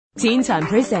Teen Time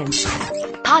presents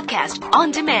Podcast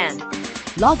on Demand.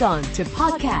 Log on to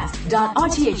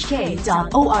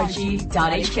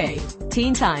podcast.rthk.org.hk.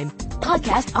 Teen Time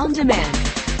Podcast on Demand.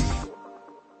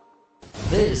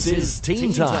 This is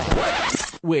Teen Time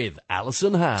with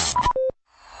Alison Howe.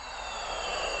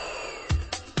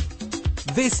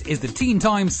 This is the Teen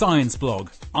Time Science Blog.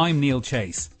 I'm Neil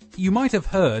Chase. You might have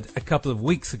heard a couple of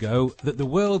weeks ago that the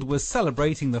world was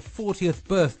celebrating the 40th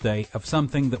birthday of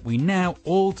something that we now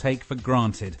all take for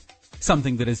granted.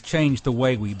 Something that has changed the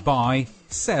way we buy,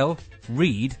 sell,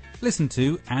 read, listen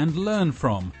to and learn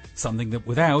from. Something that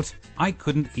without, I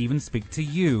couldn't even speak to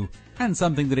you. And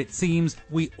something that it seems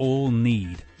we all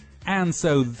need. And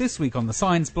so this week on the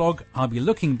Science Blog, I'll be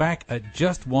looking back at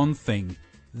just one thing: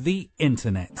 the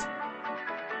Internet.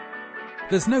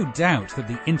 There's no doubt that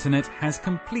the Internet has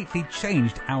completely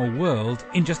changed our world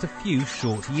in just a few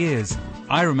short years.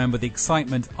 I remember the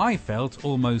excitement I felt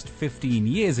almost 15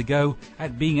 years ago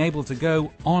at being able to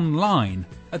go online,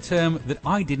 a term that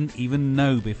I didn't even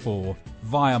know before,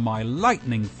 via my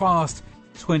lightning-fast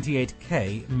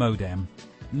 28K modem.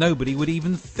 Nobody would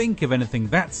even think of anything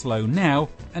that slow now,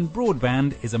 and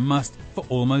broadband is a must for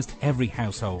almost every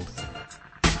household.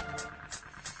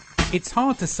 It's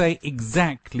hard to say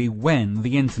exactly when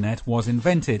the Internet was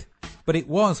invented, but it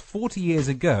was 40 years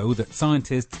ago that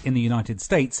scientists in the United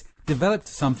States developed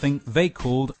something they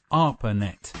called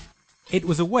ARPANET. It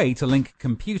was a way to link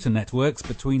computer networks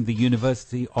between the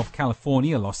University of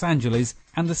California, Los Angeles,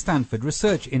 and the Stanford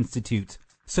Research Institute,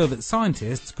 so that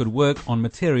scientists could work on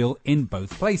material in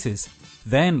both places.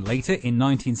 Then, later in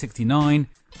 1969,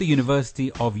 the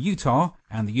University of Utah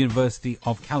and the University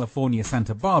of California,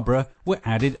 Santa Barbara were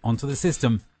added onto the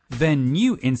system. Then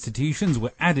new institutions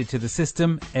were added to the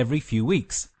system every few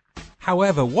weeks.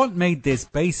 However, what made this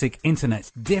basic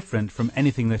internet different from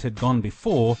anything that had gone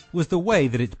before was the way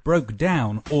that it broke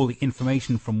down all the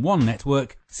information from one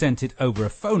network, sent it over a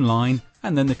phone line,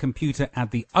 and then the computer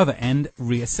at the other end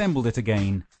reassembled it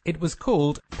again. It was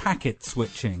called packet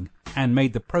switching and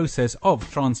made the process of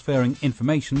transferring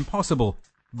information possible.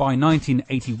 By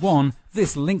 1981,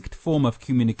 this linked form of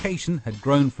communication had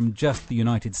grown from just the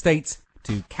United States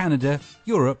to Canada,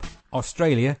 Europe,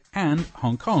 Australia, and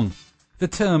Hong Kong. The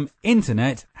term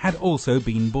Internet had also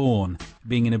been born,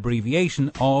 being an abbreviation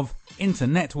of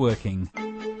internetworking.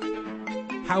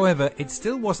 However, it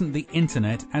still wasn't the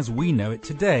Internet as we know it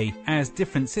today, as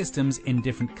different systems in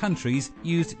different countries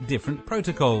used different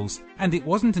protocols. And it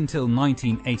wasn't until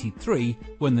 1983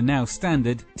 when the now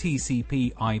standard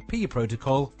TCP/IP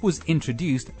protocol was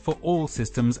introduced for all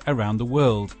systems around the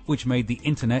world, which made the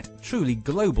Internet truly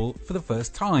global for the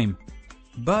first time.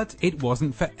 But it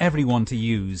wasn't for everyone to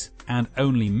use, and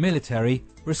only military,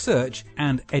 research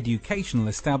and educational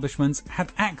establishments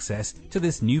had access to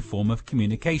this new form of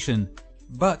communication.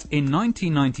 But in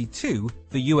 1992,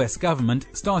 the US government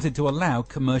started to allow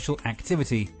commercial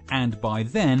activity, and by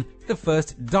then, the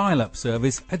first dial-up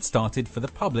service had started for the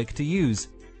public to use.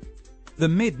 The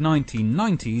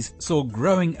mid-1990s saw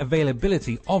growing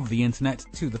availability of the Internet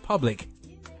to the public,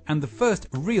 and the first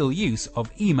real use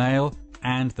of email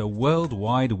and the World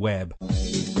Wide Web.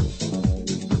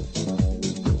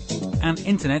 An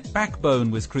Internet backbone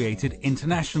was created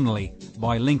internationally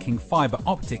by linking fiber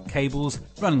optic cables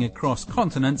running across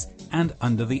continents and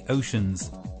under the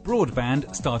oceans.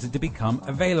 Broadband started to become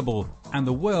available, and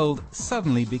the world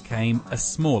suddenly became a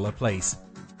smaller place.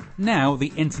 Now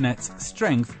the Internet's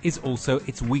strength is also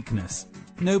its weakness.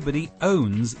 Nobody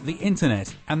owns the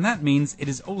Internet, and that means it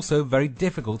is also very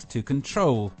difficult to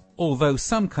control, although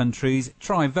some countries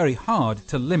try very hard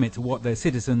to limit what their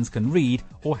citizens can read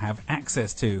or have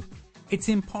access to. It's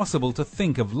impossible to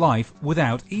think of life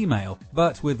without email,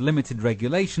 but with limited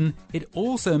regulation, it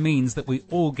also means that we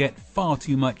all get far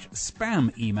too much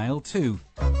spam email too.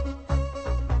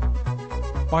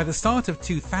 By the start of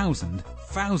 2000,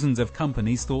 thousands of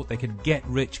companies thought they could get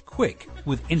rich quick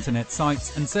with internet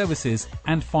sites and services,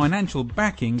 and financial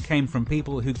backing came from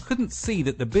people who couldn't see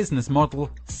that the business model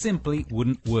simply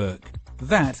wouldn't work.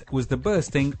 That was the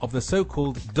bursting of the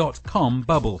so-called dot-com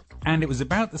bubble, and it was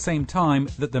about the same time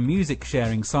that the music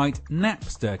sharing site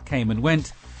Napster came and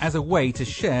went as a way to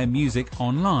share music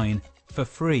online for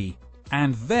free.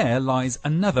 And there lies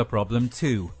another problem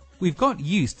too. We've got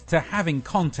used to having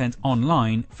content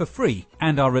online for free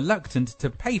and are reluctant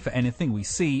to pay for anything we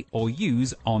see or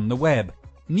use on the web.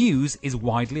 News is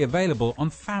widely available on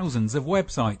thousands of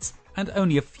websites, and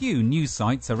only a few news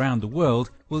sites around the world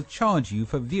will charge you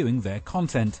for viewing their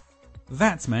content.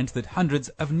 That's meant that hundreds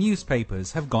of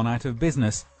newspapers have gone out of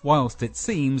business, whilst it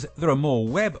seems there are more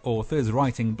web authors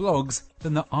writing blogs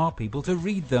than there are people to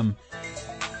read them.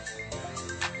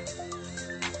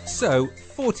 So,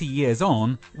 40 years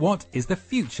on, what is the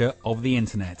future of the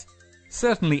internet?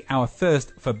 Certainly our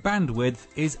thirst for bandwidth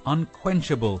is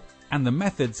unquenchable, and the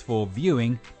methods for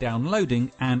viewing,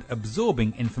 downloading and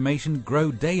absorbing information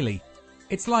grow daily.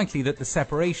 It's likely that the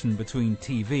separation between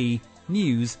TV,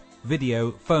 news,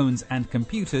 video, phones and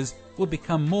computers will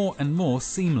become more and more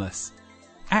seamless.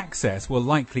 Access will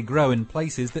likely grow in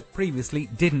places that previously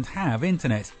didn't have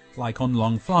internet, like on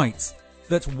long flights,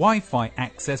 that Wi-Fi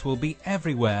access will be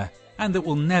everywhere, and that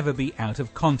we'll never be out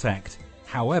of contact,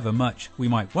 however much we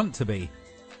might want to be.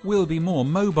 We'll be more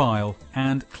mobile,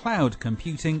 and cloud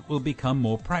computing will become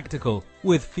more practical,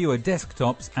 with fewer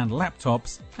desktops and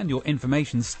laptops and your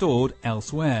information stored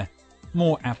elsewhere.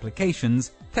 More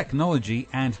applications, technology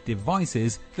and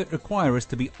devices that require us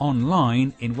to be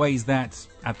online in ways that,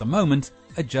 at the moment,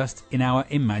 are just in our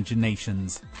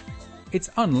imaginations. It's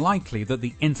unlikely that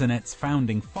the internet's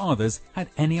founding fathers had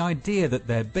any idea that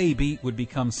their baby would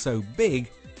become so big,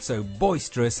 so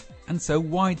boisterous and so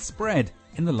widespread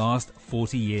in the last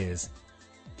 40 years.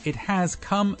 It has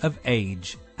come of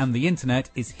age, and the internet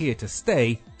is here to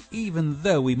stay, even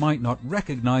though we might not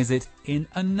recognize it in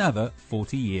another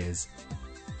 40 years.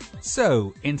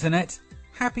 So, internet,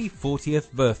 happy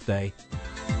 40th birthday.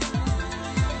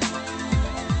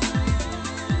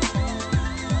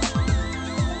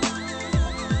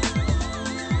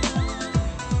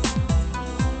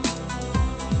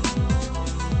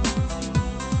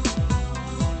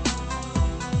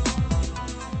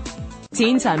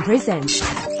 Teen Time Presents.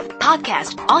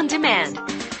 Podcast on demand.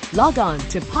 Log on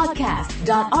to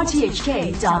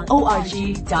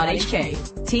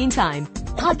podcast.rthk.org.hk. Teen Time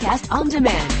Podcast on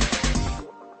Demand.